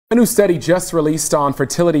A new study just released on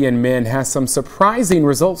fertility in men has some surprising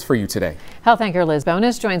results for you today. Health anchor Liz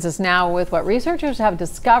Bonus joins us now with what researchers have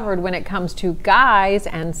discovered when it comes to guys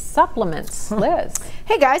and supplements. Liz.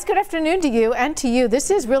 Hey guys, good afternoon to you and to you.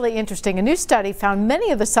 This is really interesting. A new study found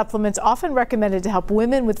many of the supplements often recommended to help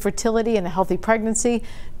women with fertility and a healthy pregnancy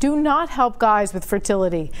do not help guys with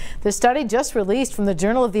fertility. The study just released from the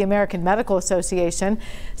Journal of the American Medical Association.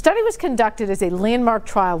 Study was conducted as a landmark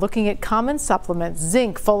trial looking at common supplements,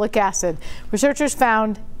 zinc, folic acid. Researchers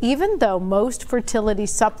found even though most fertility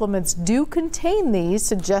supplements do contain these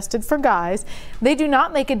suggested for guys, they do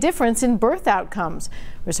not make a difference in birth outcomes.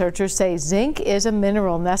 Researchers say zinc is a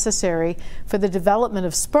mineral necessary for the development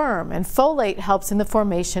of sperm, and folate helps in the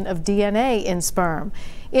formation of DNA in sperm.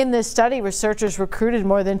 In this study, researchers recruited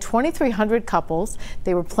more than 2,300 couples.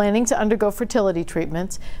 They were planning to undergo fertility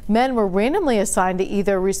treatments. Men were randomly assigned to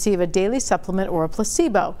either receive a daily supplement or a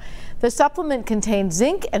placebo. The supplement contained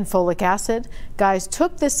zinc and folic acid. Guys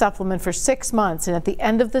took this supplement for 6 months, and at the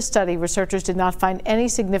end of the study, researchers did not find any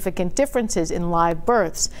significant differences in live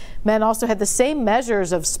births. Men also had the same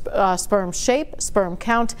measures of sperm shape, sperm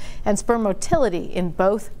count, and sperm motility in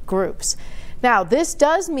both groups. Now, this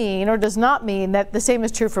does mean or does not mean that the same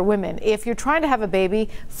is true for women. If you're trying to have a baby,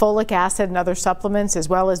 folic acid and other supplements, as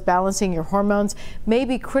well as balancing your hormones, may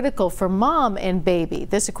be critical for mom and baby.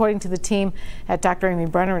 This according to the team at Dr. Amy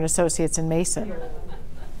Brenner and Associates in Mason.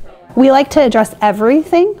 We like to address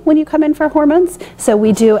everything when you come in for hormones. So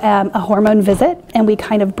we do a hormone visit, and we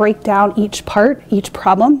kind of break down each part, each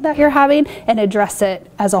problem that you're having, and address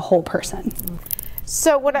it as a whole person.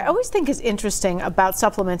 So what I always think is interesting about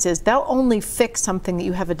supplements is they'll only fix something that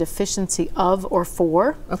you have a deficiency of or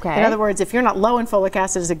for. Okay. In other words, if you're not low in folic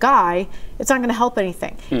acid as a guy, it's not going to help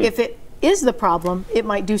anything. If it is the problem, it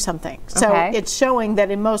might do something. So it's showing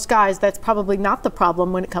that in most guys, that's probably not the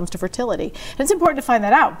problem when it comes to fertility. And it's important to find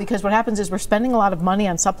that out, because what happens is we're spending a lot of money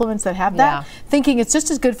on supplements that have that, thinking it's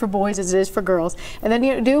just as good for boys as it is for girls. And then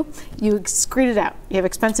you excrete it out. You have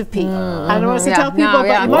expensive pee. I don't want to tell people,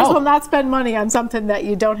 but you might as well not spend money on something that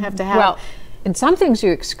you don't have to have. Well, and some things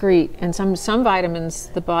you excrete, and some vitamins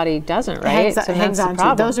the body doesn't, right? Hangs on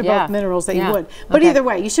to. Those are both minerals that you would. But either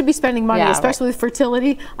way, you should be spending money, especially with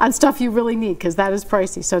fertility, on stuff you really need, because that is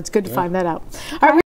pricey. So it's good to find that out. All right.